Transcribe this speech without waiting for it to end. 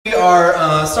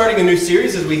are starting a new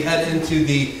series as we head into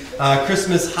the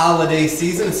Christmas holiday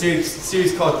season, a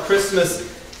series called Christmas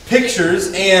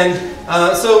Pictures. And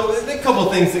so a couple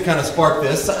of things that kind of sparked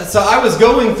this. So I was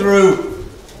going through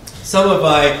some of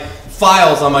my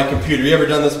files on my computer. You ever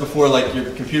done this before? Like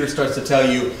your computer starts to tell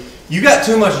you, you got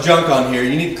too much junk on here.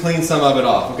 You need to clean some of it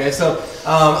off. Okay, so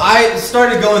I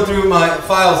started going through my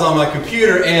files on my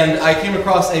computer, and I came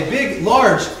across a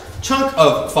large chunk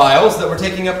of files that were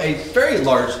taking up a very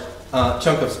large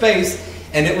chunk of space,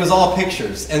 and it was all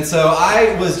pictures. And so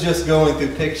I was just going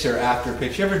through picture after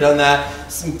picture. You ever done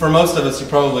that? For most of us, you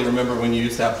probably remember when you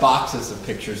used to have boxes of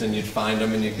pictures, and you'd find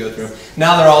them and you'd go through them.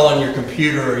 Now they're all on your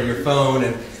computer or your phone,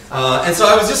 and so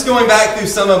I was just going back through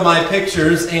some of my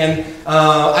pictures, and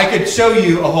I could show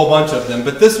you a whole bunch of them,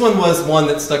 but this one was one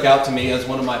that stuck out to me as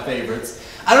one of my favorites.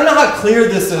 I don't know how clear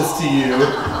this is to you.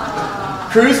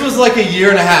 Cruz was like a year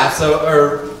and a half,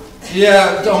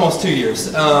 almost 2 years.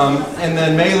 And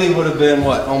then Maylee would have been,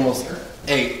 almost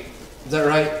 8. Is that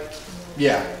right?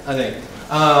 Yeah, I think.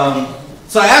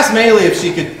 So I asked Maylee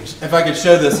if I could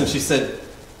show this, and she said,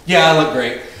 yeah, I look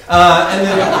great. And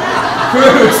then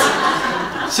Cruz,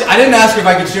 I didn't ask her if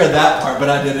I could share that part, but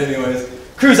I did anyways.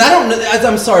 Cruz,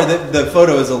 I'm sorry that the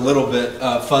photo is a little bit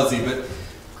fuzzy, but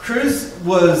Cruz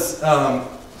was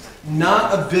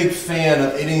not a big fan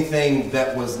of anything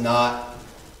that was not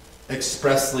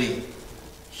expressly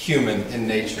human in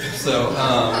nature. So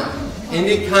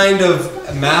any kind of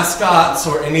mascots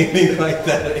or anything like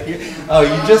that. Oh,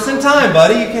 you just in time,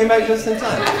 buddy. You came back just in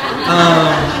time.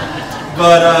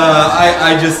 But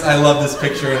I love this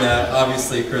picture, and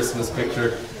obviously a Christmas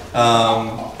picture.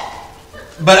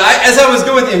 But as I was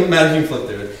going through, Matt, you can flip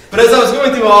through it. But as I was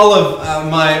going through all of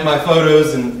my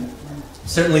photos and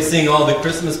certainly seeing all the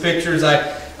Christmas pictures, I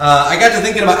got to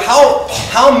thinking about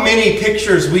how many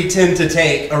pictures we tend to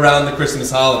take around the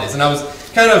Christmas holidays. And I was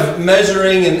kind of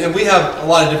measuring, and we have a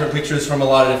lot of different pictures from a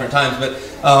lot of different times,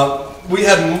 but we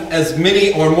have as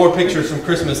many or more pictures from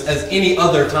Christmas as any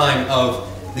other time of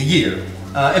the year.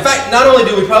 In fact, not only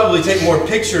do we probably take more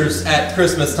pictures at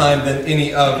Christmas time than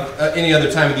any other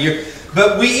time of the year,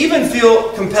 but we even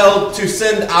feel compelled to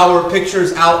send our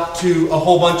pictures out to a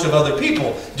whole bunch of other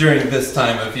people during this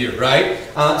time of year, right?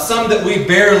 Some that we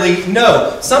barely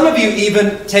know. Some of you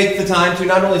even take the time to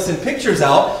not only send pictures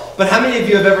out, but how many of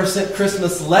you have ever sent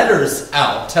Christmas letters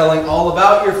out telling all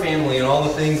about your family and all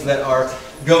the things that are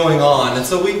going on? And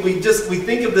so we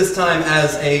think of this time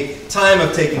as a time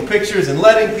of taking pictures and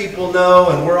letting people know,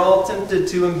 and we're all tempted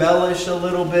to embellish a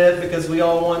little bit because we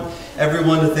all want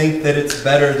everyone to think that it's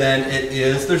better than it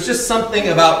is. There's just something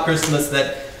about Christmas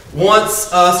that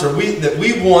wants us, or that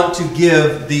we want to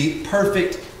give the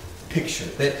perfect picture,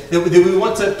 that we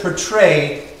want to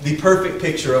portray the perfect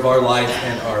picture of our life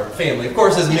and our family. Of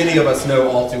course, as many of us know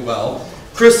all too well,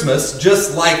 Christmas,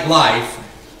 just like life,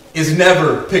 is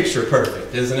never picture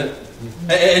perfect, isn't it?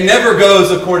 It never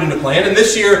goes according to plan. And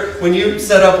this year, when you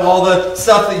set up all the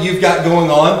stuff that you've got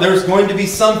going on, there's going to be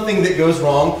something that goes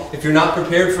wrong. If you're not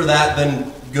prepared for that,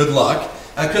 then good luck.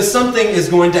 Because something is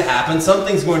going to happen.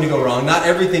 Something's going to go wrong. Not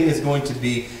everything is going to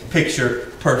be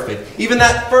picture perfect. Even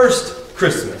that first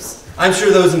Christmas, I'm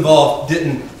sure those involved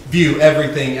didn't view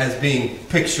everything as being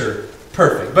picture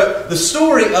perfect. But the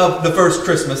story of the first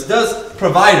Christmas does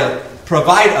provide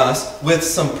us with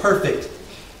some perfect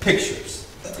pictures.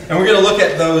 And we're going to look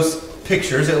at those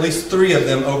pictures, at least 3 of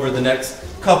them, over the next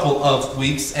couple of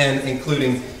weeks, and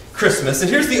including Christmas. And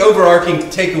here's the overarching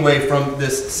takeaway from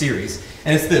this series.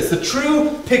 And it's this: the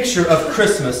true picture of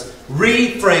Christmas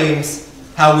reframes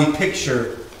how we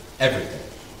picture everything.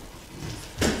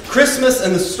 Christmas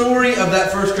and the story of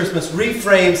that first Christmas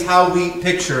reframes how we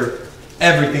picture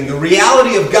everything. The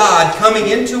reality of God coming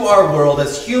into our world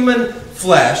as human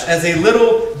flesh, as a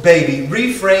little baby,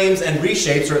 reframes and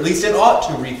reshapes, or at least it ought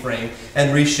to reframe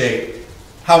and reshape,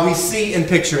 how we see and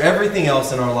picture everything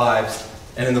else in our lives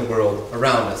and in the world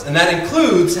around us. And that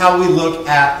includes how we look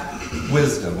at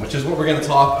wisdom, which is what we're going to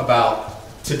talk about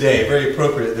today. Very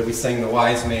appropriate that we sang the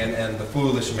wise man and the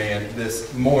foolish man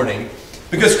this morning,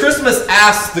 because Christmas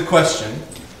asks the question,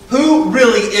 who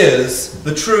really is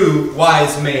the true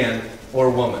wise man or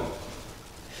woman?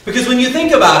 Because when you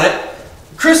think about it,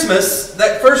 Christmas,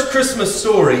 that first Christmas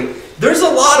story, there's a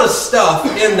lot of stuff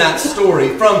in that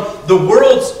story from the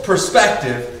world's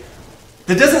perspective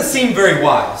that doesn't seem very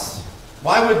wise.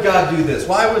 Why would God do this?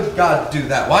 Why would God do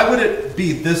that? Why would it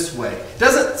be this way? It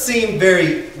doesn't seem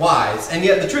very wise. And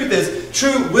yet the truth is,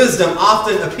 true wisdom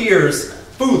often appears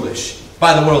foolish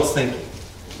by the world's thinking.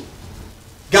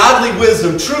 Godly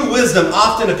wisdom, true wisdom,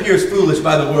 often appears foolish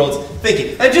by the world's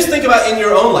thinking. And just think about in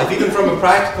your own life, even from a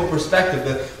practical perspective,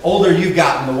 the older you've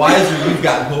gotten, the wiser you've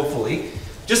gotten, hopefully.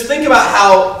 Just think about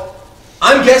how,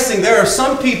 I'm guessing there are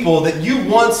some people that you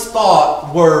once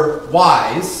thought were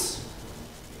wise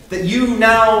that you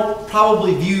now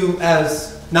probably view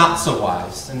as not so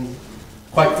wise and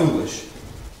quite foolish.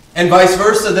 And vice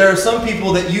versa, there are some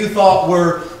people that you thought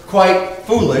were quite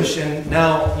foolish, and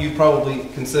now you probably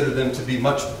consider them to be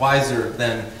much wiser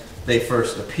than they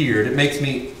first appeared. It makes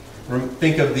me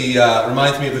think of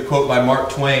reminds me of the quote by Mark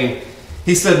Twain.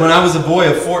 He said, "When I was a boy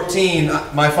of 14,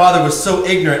 my father was so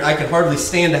ignorant I could hardly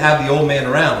stand to have the old man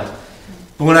around.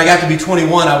 But when I got to be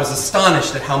 21, I was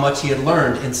astonished at how much he had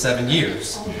learned in 7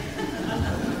 years."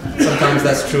 Sometimes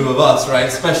that's true of us, right?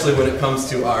 Especially when it comes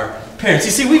to our parents.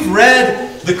 You see, we've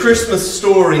read the Christmas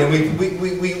story, and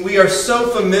we are so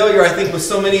familiar, I think, with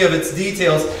so many of its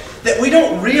details that we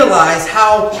don't realize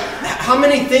how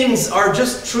many things are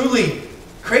just truly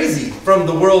crazy from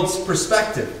the world's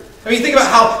perspective. I mean, think about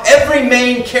how every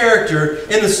main character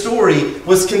in the story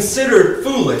was considered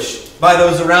foolish by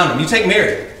those around him. You take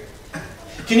Mary.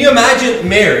 Can you imagine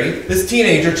Mary, this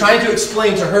teenager, trying to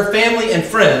explain to her family and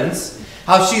friends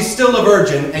how she's still a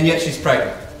virgin and yet she's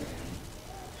pregnant?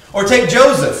 Or take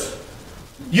Joseph.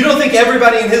 You don't think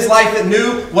everybody in his life that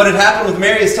knew what had happened with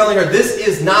Mary is telling her this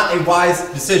is not a wise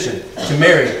decision to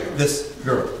marry this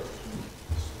girl?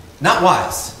 Not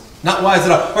wise. Not wise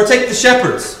at all. Or take the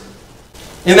shepherds.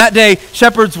 In that day,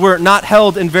 shepherds were not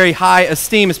held in very high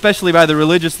esteem, especially by the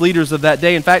religious leaders of that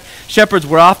day. In fact, shepherds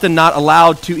were often not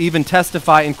allowed to even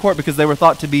testify in court because they were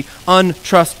thought to be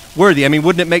untrustworthy. I mean,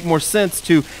 wouldn't it make more sense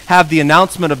to have the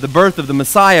announcement of the birth of the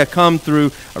Messiah come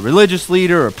through a religious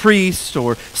leader, a priest,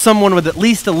 or someone with at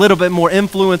least a little bit more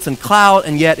influence and clout,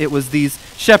 and yet it was these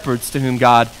shepherds to whom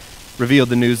God revealed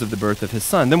the news of the birth of his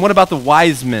son. Then what about the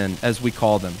wise men, as we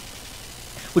call them?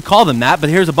 We call them that, but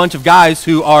here's a bunch of guys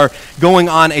who are going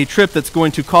on a trip that's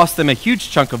going to cost them a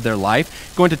huge chunk of their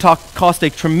life, going to cost a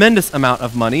tremendous amount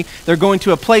of money. They're going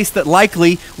to a place that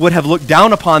likely would have looked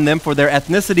down upon them for their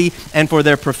ethnicity and for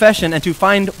their profession, and to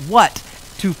find what?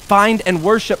 To find and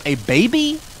worship a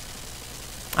baby?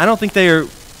 I don't think they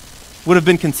would have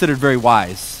been considered very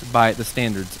wise by the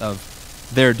standards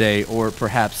of their day, or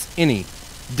perhaps any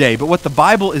day. But what the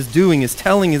Bible is doing is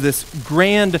telling you this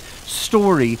grand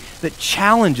story that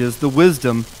challenges the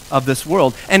wisdom of this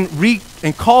world and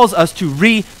calls us to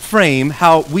reframe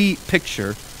how we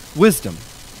picture wisdom.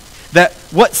 That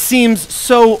what seems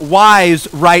so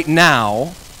wise right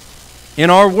now in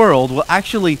our world will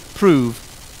actually prove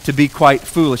to be quite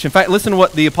foolish. In fact, listen to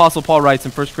what the Apostle Paul writes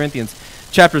in 1 Corinthians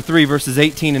chapter 3, verses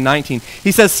 18 and 19.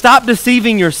 He says, "Stop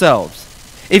deceiving yourselves.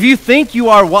 If you think you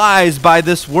are wise by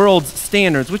this world's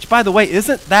standards," which, by the way,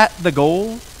 isn't that the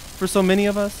goal for so many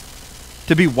of us?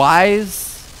 To be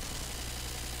wise?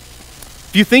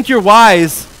 If you think you're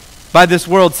wise by this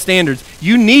world's standards,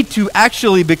 you need to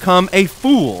actually become a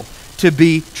fool to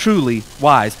be truly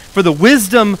wise. For the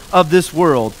wisdom of this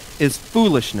world is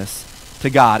foolishness to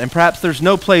God. And perhaps there's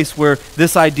no place where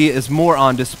this idea is more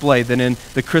on display than in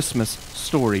the Christmas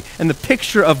story. And the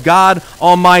picture of God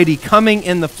Almighty coming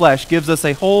in the flesh gives us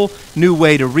a whole new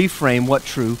way to reframe what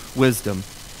true wisdom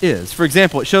is. For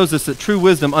example, it shows us that true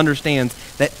wisdom understands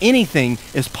that anything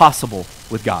is possible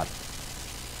with God.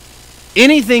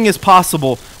 Anything is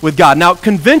possible with God. Now,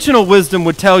 conventional wisdom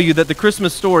would tell you that the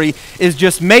Christmas story is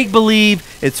just make-believe,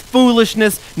 it's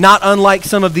foolishness, not unlike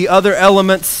some of the other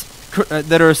elements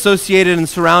that are associated and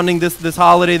surrounding this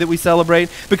holiday that we celebrate,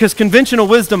 because conventional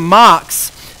wisdom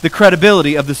mocks the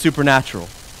credibility of the supernatural.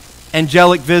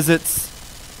 Angelic visits,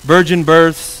 virgin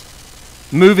births,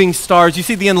 moving stars. You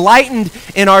see, the enlightened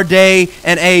in our day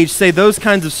and age say those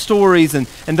kinds of stories and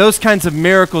those kinds of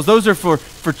miracles, those are for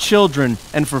children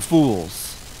and for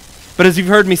fools. But as you've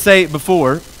heard me say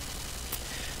before,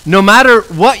 no matter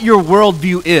what your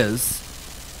worldview is,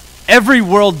 every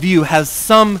worldview has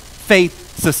some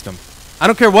faith system. I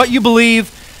don't care what you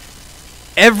believe,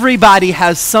 everybody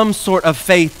has some sort of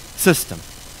faith system.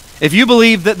 If you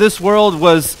believe that this world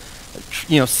was,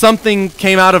 something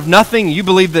came out of nothing, you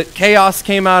believe that chaos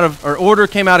came out of, or order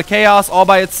came out of chaos all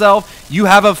by itself, you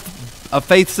have a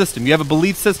faith system, you have a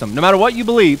belief system. No matter what you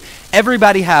believe,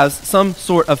 everybody has some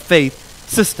sort of faith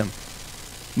system.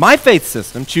 My faith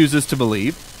system chooses to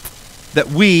believe that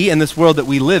we, in this world that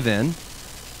we live in,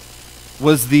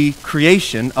 was the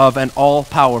creation of an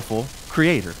all-powerful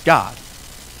creator, God.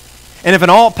 And if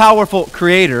an all-powerful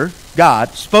creator,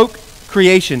 God, spoke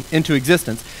creation into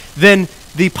existence, then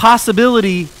the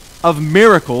possibility of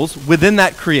miracles within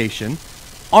that creation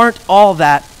aren't all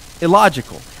that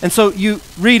illogical. And so you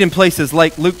read in places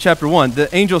like Luke chapter 1,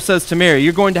 the angel says to Mary,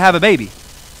 you're going to have a baby.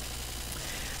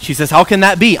 She says, how can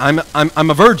that be? I'm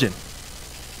a virgin.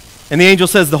 And the angel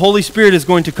says, the Holy Spirit is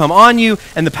going to come on you,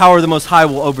 and the power of the Most High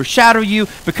will overshadow you,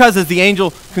 because as the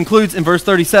angel concludes in verse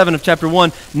 37 of chapter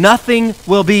 1, nothing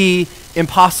will be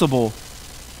impossible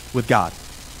with God.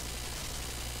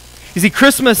 You see,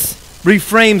 Christmas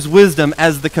reframes wisdom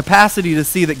as the capacity to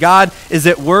see that God is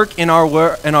at work in our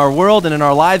world and in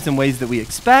our lives in ways that we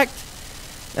expect,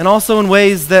 and also in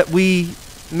ways that we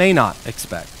may not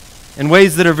expect. In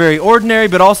ways that are very ordinary,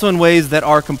 but also in ways that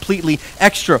are completely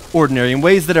extraordinary, in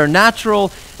ways that are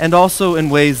natural, and also in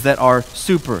ways that are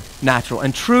supernatural.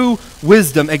 And true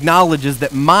wisdom acknowledges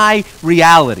that my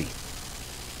reality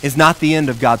is not the end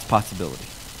of God's possibility.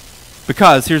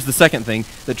 Because, here's the second thing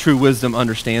that true wisdom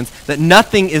understands, that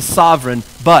nothing is sovereign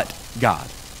but God.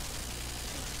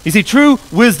 You see, true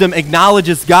wisdom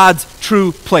acknowledges God's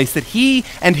true place, that He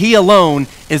and He alone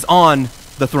is on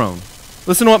the throne.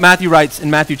 Listen to what Matthew writes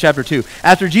in Matthew chapter 2.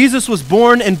 After Jesus was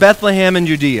born in Bethlehem in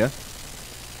Judea,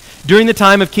 during the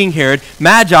time of King Herod,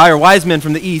 Magi, or wise men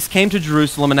from the east, came to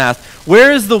Jerusalem and asked,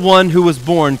 where is the one who was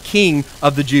born King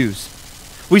of the Jews?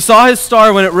 We saw his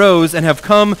star when it rose and have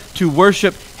come to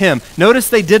worship him. Notice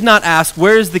they did not ask,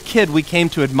 where is the kid we came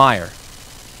to admire?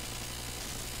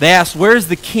 They asked, where is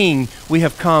the king we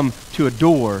have come to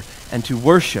adore and to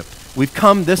worship? We've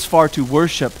come this far to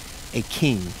worship a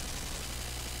king.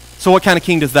 So what kind of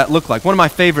king does that look like? One of my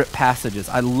favorite passages.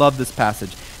 I love this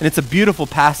passage. And it's a beautiful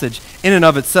passage in and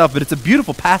of itself, but it's a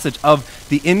beautiful passage of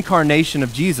the incarnation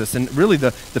of Jesus and really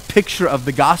the picture of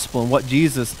the gospel and what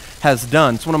Jesus has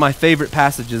done. It's one of my favorite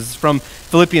passages. It's from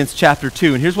Philippians chapter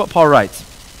 2. And here's what Paul writes,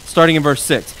 starting in verse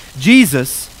 6.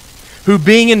 Jesus, who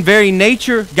being in very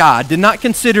nature God, did not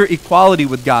consider equality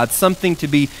with God something to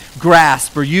be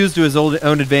grasped or used to his own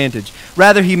advantage.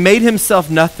 Rather, he made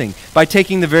himself nothing by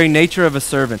taking the very nature of a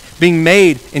servant, being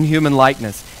made in human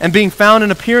likeness. And being found in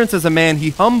appearance as a man,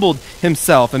 he humbled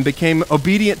himself and became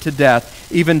obedient to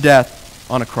death, even death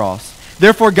on a cross.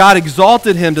 Therefore, God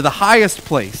exalted him to the highest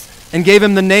place and gave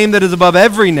him the name that is above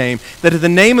every name, that at the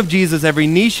name of Jesus every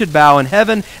knee should bow in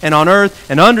heaven and on earth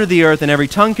and under the earth, and every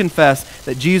tongue confess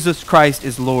that Jesus Christ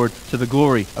is Lord, to the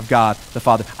glory of God the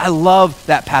Father. I love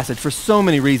that passage for so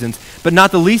many reasons, but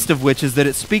not the least of which is that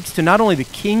it speaks to not only the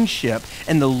kingship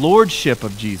and the lordship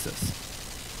of Jesus,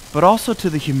 but also to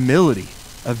the humility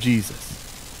of Jesus.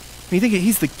 I mean, you think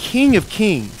he's the King of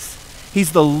kings.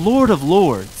 He's the Lord of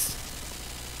lords.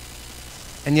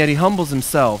 And yet he humbles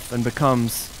himself and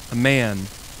becomes a man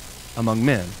among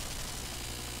men.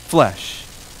 Flesh.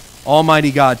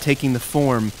 Almighty God taking the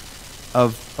form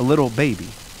of a little baby,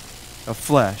 of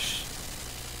flesh.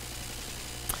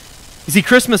 You see,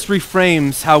 Christmas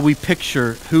reframes how we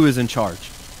picture who is in charge.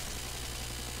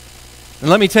 And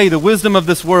let me tell you, the wisdom of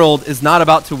this world is not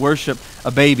about to worship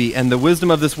a baby, and the wisdom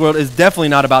of this world is definitely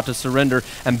not about to surrender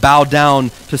and bow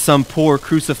down to some poor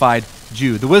crucified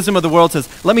Jew. The wisdom of the world says,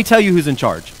 let me tell you who's in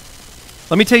charge.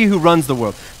 Let me tell you who runs the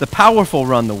world. The powerful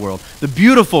run the world. The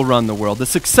beautiful run the world. The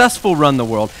successful run the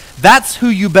world. That's who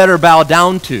you better bow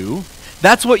down to.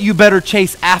 That's what you better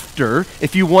chase after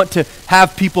if you want to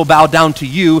have people bow down to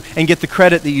you and get the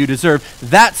credit that you deserve.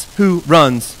 That's who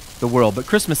runs the world. But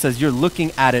Christmas says you're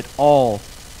looking at it all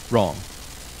wrong.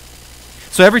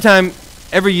 So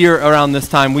every year around this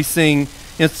time, we sing,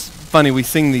 it's funny, we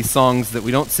sing these songs that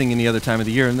we don't sing any other time of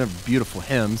the year, and they're beautiful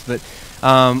hymns, but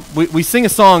we sing a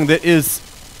song that is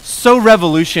so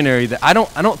revolutionary that I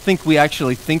don't think we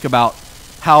actually think about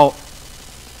how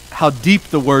deep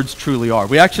the words truly are.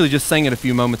 We actually just sang it a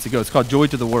few moments ago. It's called Joy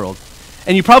to the World.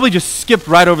 And you probably just skipped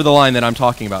right over the line that I'm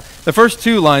talking about. The first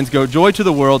two lines go, joy to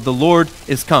the world, the Lord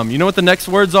is come. You know what the next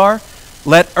words are?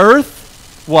 Let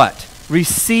earth, what?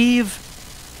 Receive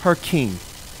her King.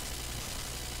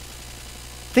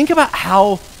 Think about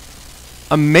how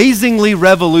amazingly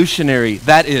revolutionary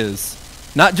that is.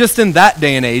 Not just in that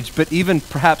day and age, but even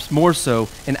perhaps more so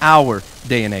in our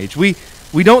day and age. We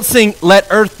don't sing, let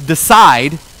earth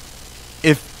decide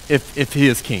if he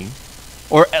is king,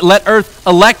 or let earth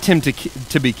elect him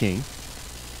to be king.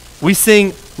 We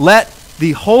sing, let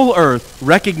the whole earth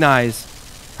recognize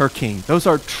her king. Those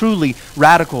are truly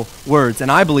radical words,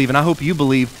 and I believe, and I hope you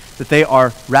believe, that they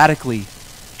are radically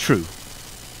true.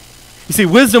 You see,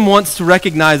 wisdom wants to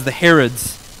recognize the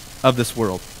Herods of this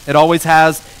world. It always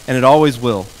has, and it always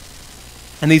will.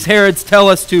 And these Herods tell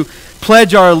us to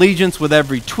pledge our allegiance with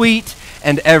every tweet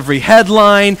and every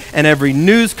headline and every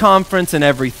news conference and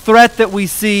every threat that we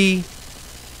see.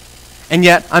 And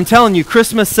yet, I'm telling you,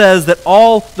 Christmas says that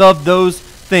all of those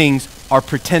things are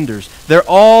pretenders. they're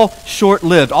all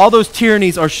short-lived. All those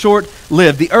tyrannies are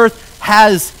short-lived. The earth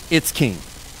has its king.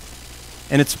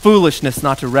 And it's foolishness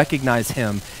not to recognize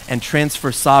him and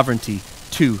transfer sovereignty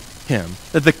to him.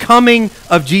 That the coming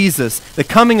of Jesus, the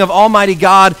coming of Almighty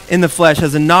God in the flesh,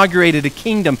 has inaugurated a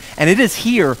kingdom, and it is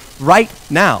here right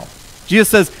now. Jesus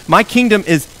says, my kingdom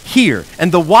is here,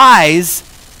 and the wise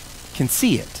can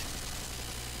see it.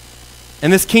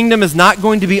 And this kingdom is not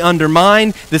going to be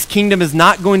undermined. This kingdom is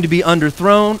not going to be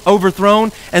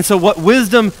overthrown. And so what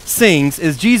wisdom sings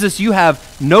is, Jesus, you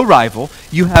have no rival.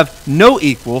 You have no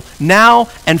equal. Now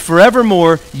and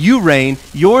forevermore you reign.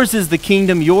 Yours is the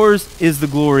kingdom. Yours is the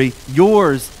glory.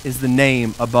 Yours is the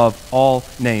name above all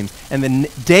names. And the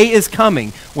day is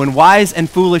coming when wise and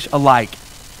foolish alike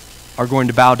are going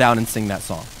to bow down and sing that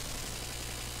song.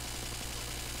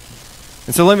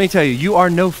 And so let me tell you, you are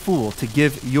no fool to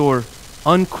give your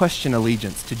unquestioned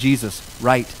allegiance to Jesus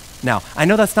right now. I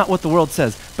know that's not what the world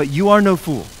says, but you are no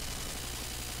fool.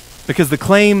 Because the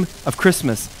claim of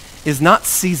Christmas is not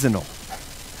seasonal.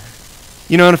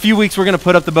 You know, in a few weeks we're going to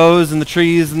put up the bows and the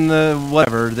trees and the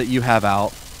whatever that you have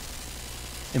out.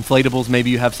 Inflatables,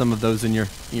 maybe you have some of those in your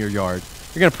yard.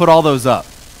 You're going to put all those up.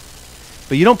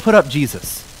 But you don't put up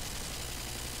Jesus.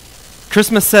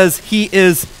 Christmas says he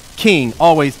is king,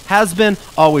 always has been,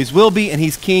 always will be, and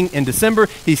he's king in December,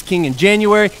 he's king in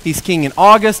January, he's king in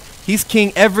August, he's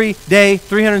king every day,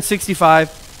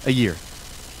 365 a year.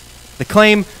 The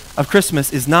claim of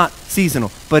Christmas is not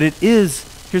seasonal, but it is,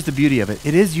 here's the beauty of it,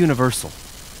 it is universal.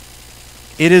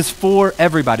 It is for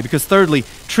everybody, because thirdly,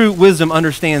 true wisdom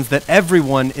understands that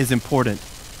everyone is important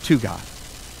to God.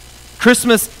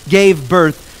 Christmas gave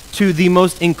birth to the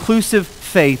most inclusive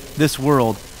faith this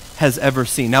world has ever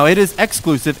seen. Now, it is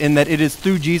exclusive in that it is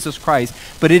through Jesus Christ,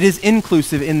 but it is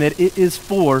inclusive in that it is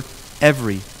for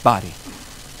everybody.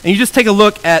 And you just take a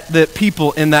look at the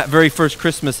people in that very first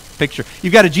Christmas picture.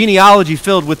 You've got a genealogy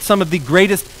filled with some of the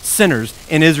greatest sinners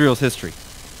in Israel's history.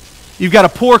 You've got a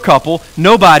poor couple,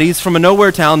 nobodies from a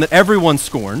nowhere town that everyone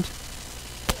scorned.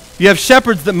 You have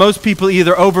shepherds that most people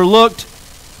either overlooked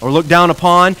or looked down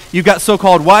upon. You've got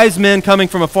so-called wise men coming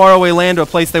from a faraway land to a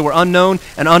place they were unknown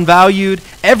and unvalued.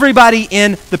 Everybody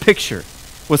in the picture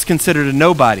was considered a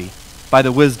nobody by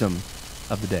the wisdom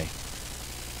of the day.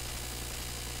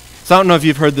 So I don't know if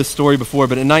you've heard this story before,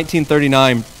 but in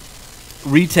 1939,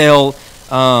 retail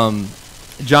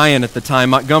giant at the time,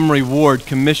 Montgomery Ward,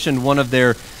 commissioned one of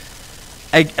their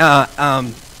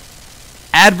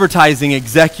advertising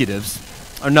executives,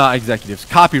 or not executives,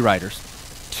 copywriters,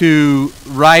 to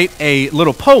write a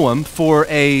little poem for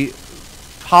a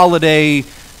holiday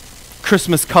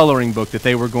Christmas coloring book that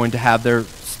they were going to have their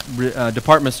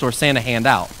department store Santa hand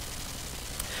out.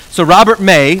 So Robert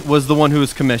May was the one who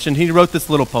was commissioned. He wrote this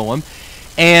little poem,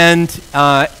 and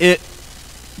it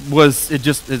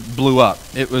blew up.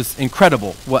 It was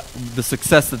incredible what the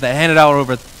success that they handed out,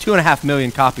 over 2.5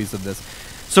 million copies of this.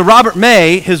 So Robert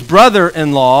May, his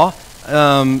brother-in-law,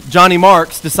 Johnny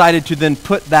Marks, decided to then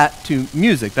put that to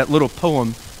music, that little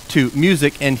poem to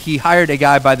music, and he hired a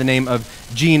guy by the name of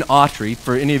Gene Autry.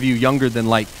 For any of you younger than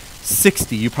like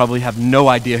 60, you probably have no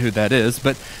idea who that is,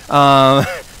 but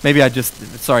maybe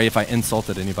sorry if I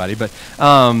insulted anybody, but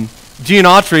Gene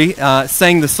Autry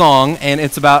sang the song, and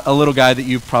it's about a little guy that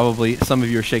you probably, some of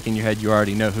you are shaking your head, you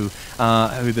already know who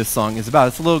this song is about.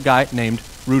 It's a little guy named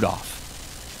Rudolph.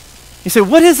 You say,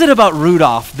 what is it about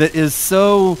Rudolph that is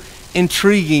so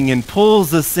intriguing and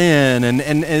pulls us in? And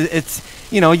it's,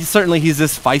 certainly he's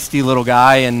this feisty little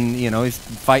guy, and, he's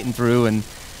fighting through.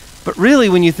 But really,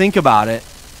 when you think about it,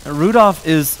 Rudolph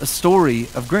is a story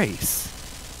of grace.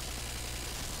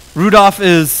 Rudolph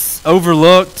is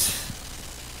overlooked.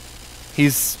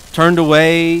 He's turned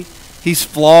away. He's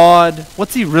flawed.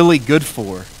 What's he really good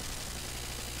for?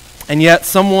 And yet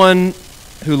someone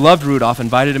who loved Rudolph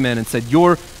invited him in and said,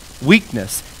 your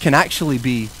weakness can actually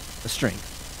be a strength.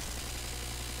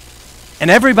 And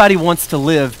everybody wants to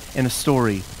live in a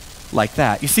story like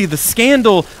that. You see, the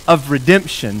scandal of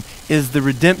redemption is the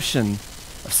redemption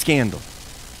of scandal.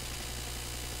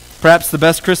 Perhaps the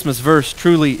best Christmas verse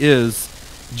truly is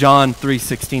John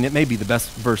 3:16. It may be the best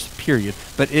verse, period,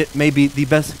 but it may be the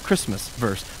best Christmas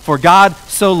verse. For God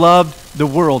so loved the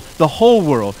world, the whole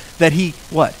world, that he,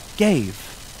 what? Gave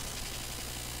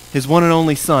his one and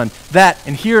only Son. That,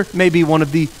 and here may be one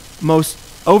of the most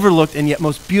overlooked and yet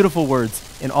most beautiful words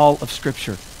in all of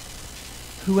Scripture.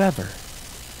 Whoever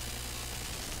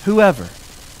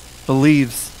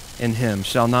believes in him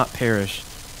shall not perish,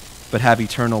 but have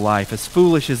eternal life. As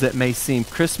foolish as it may seem,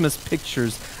 Christmas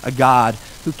pictures a God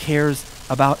who cares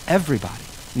about everybody,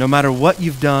 no matter what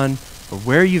you've done or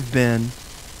where you've been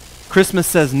Christmas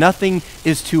says nothing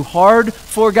is too hard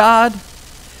for God,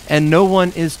 and no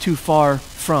one is too far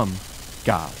from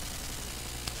God.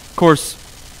 Of course,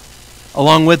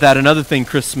 along with that, another thing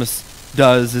Christmas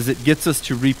does is it gets us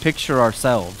to repicture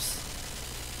ourselves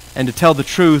and to tell the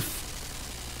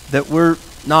truth that we're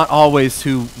not always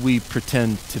who we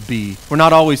pretend to be. We're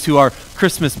not always who our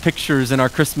Christmas pictures and our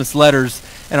Christmas letters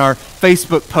and our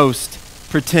Facebook post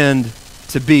pretend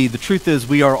to be. The truth is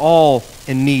we are all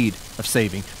in need of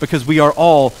saving because we are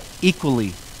all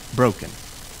equally broken.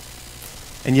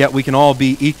 And yet we can all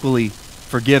be equally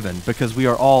forgiven because we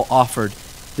are all offered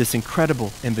this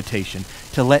incredible invitation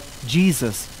to let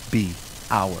Jesus be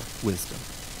our wisdom.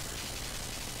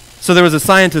 So there was a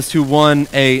scientist who won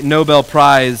a Nobel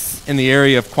Prize in the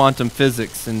area of quantum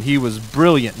physics, and he was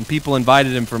brilliant, and people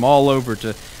invited him from all over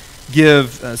to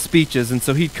give speeches. And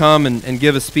so he'd come and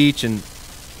give a speech, and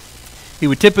he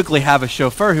would typically have a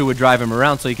chauffeur who would drive him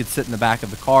around so he could sit in the back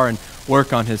of the car and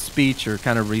work on his speech or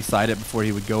kind of recite it before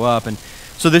he would go up. And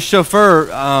so this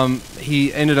chauffeur,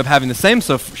 he ended up having the same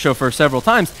chauffeur several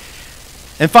times.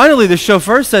 And finally, the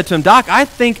chauffeur said to him, "Doc, I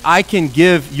think I can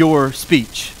give your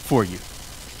speech for you."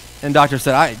 And the doctor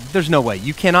said, "There's no way.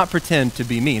 You cannot pretend to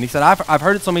be me." And he said, I've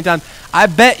heard it so many times. I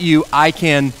bet you I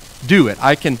can do it.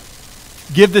 I can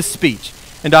give this speech.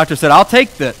 And doctor said, I'll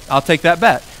take that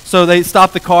bet. So they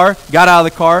stopped the car, got out of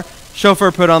the car.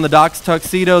 Chauffeur put on the doc's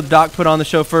tuxedo. The doc put on the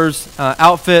chauffeur's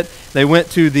outfit. They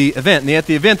went to the event. And at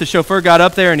the event, the chauffeur got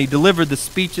up there and he delivered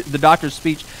the doctor's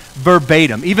speech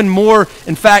verbatim. Even more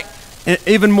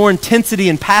intensity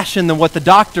and passion than what the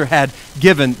doctor had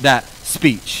given that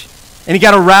speech. And he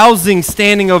got a rousing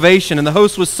standing ovation, and the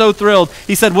host was so thrilled.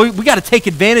 He said, we got to take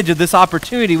advantage of this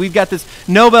opportunity. We've got this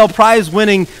Nobel Prize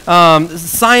winning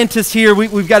scientist here.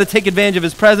 We've got to take advantage of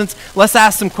his presence. Let's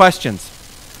ask some questions.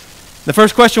 The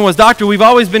first question was, "Doctor, we've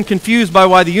always been confused by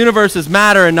why the universe is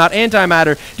matter and not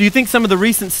antimatter. Do you think some of the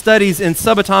recent studies in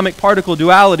subatomic particle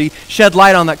duality shed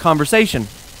light on that conversation?"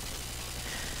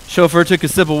 Chauffeur took a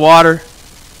sip of water.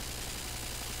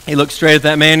 He looked straight at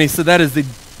that man and he said, "That is the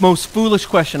most foolish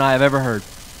question I have ever heard.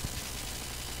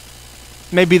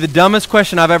 Maybe the dumbest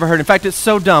question I've ever heard. In fact, it's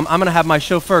so dumb, I'm going to have my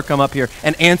chauffeur come up here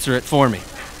and answer it for me."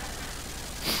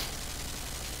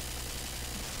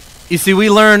 You see, we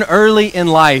learn early in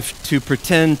life to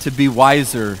pretend to be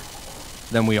wiser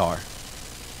than we are.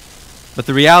 But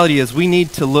the reality is we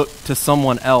need to look to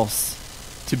someone else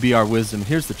to be our wisdom.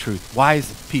 Here's the truth. Wise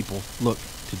people look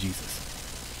to Jesus.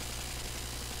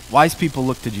 Wise people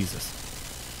look to Jesus.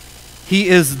 He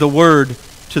is the word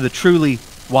to the truly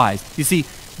wise. You see,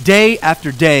 day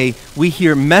after day, we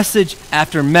hear message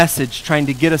after message trying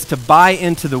to get us to buy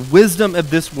into the wisdom of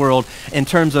this world in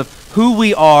terms of who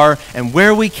we are and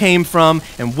where we came from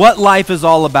and what life is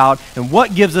all about and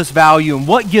what gives us value and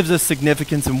what gives us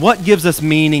significance and what gives us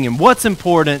meaning and what's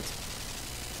important.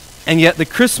 And yet the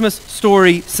Christmas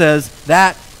story says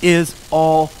that is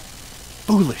all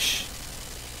foolish.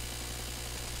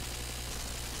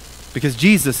 Because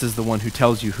Jesus is the one who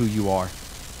tells you who you are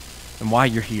and why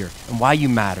you're here and why you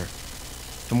matter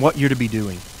and what you're to be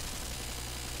doing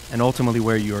and ultimately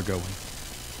where you are going.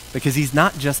 Because he's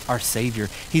not just our Savior.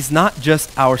 He's not just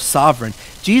our sovereign.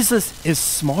 Jesus is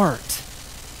smart.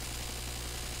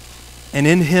 And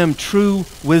in him, true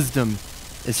wisdom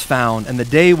is found. And the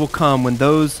day will come when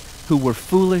those who were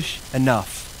foolish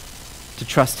enough to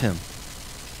trust him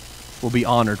will be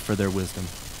honored for their wisdom.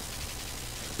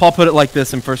 Paul put it like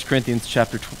this in 1 Corinthians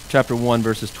chapter 1,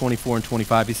 verses 24 and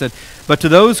 25. He said, "But to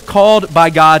those called by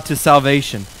God to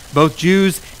salvation, both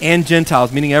Jews and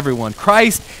Gentiles," meaning everyone,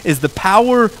 "Christ is the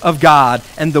power of God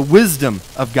and the wisdom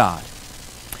of God."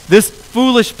 This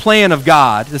foolish plan of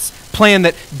God, this plan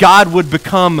that God would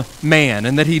become man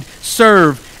and that he'd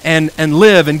serve and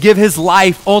live and give his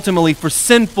life ultimately for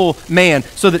sinful man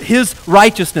so that his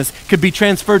righteousness could be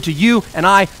transferred to you and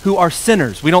I who are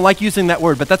sinners. We don't like using that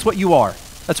word, but that's what you are.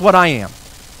 That's what I am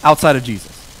outside of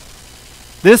Jesus.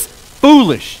 This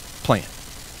foolish plan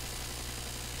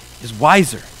is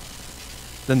wiser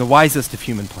than the wisest of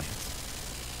human plans.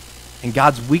 And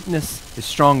God's weakness is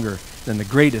stronger than the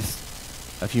greatest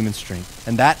of human strength.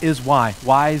 And that is why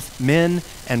wise men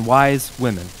and wise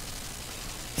women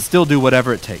still do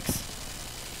whatever it takes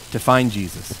to find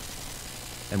Jesus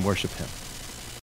and worship him.